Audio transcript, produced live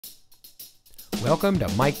Welcome to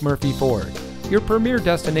Mike Murphy Ford, your premier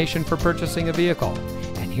destination for purchasing a vehicle.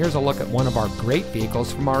 And here's a look at one of our great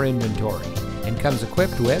vehicles from our inventory, and comes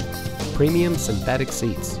equipped with premium synthetic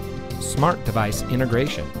seats, smart device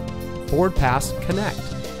integration, Ford Pass Connect,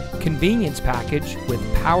 convenience package with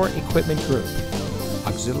power equipment group,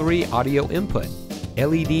 auxiliary audio input,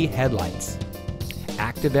 LED headlights,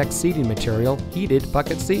 ActiveX seating material, heated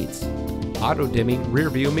bucket seats, auto dimming rear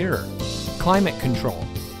view mirror, climate control,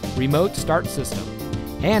 remote start system,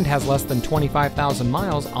 and has less than 25,000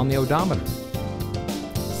 miles on the odometer.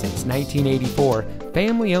 Since 1984,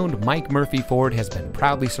 family-owned Mike Murphy Ford has been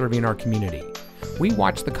proudly serving our community. We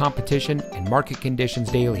watch the competition and market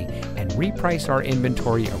conditions daily and reprice our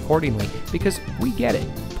inventory accordingly because we get it.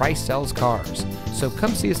 Price sells cars. So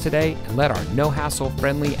come see us today and let our no-hassle,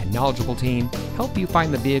 friendly, and knowledgeable team help you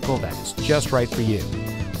find the vehicle that is just right for you.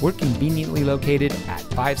 We're conveniently located at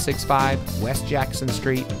 565 West Jackson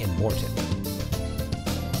Street in Morton.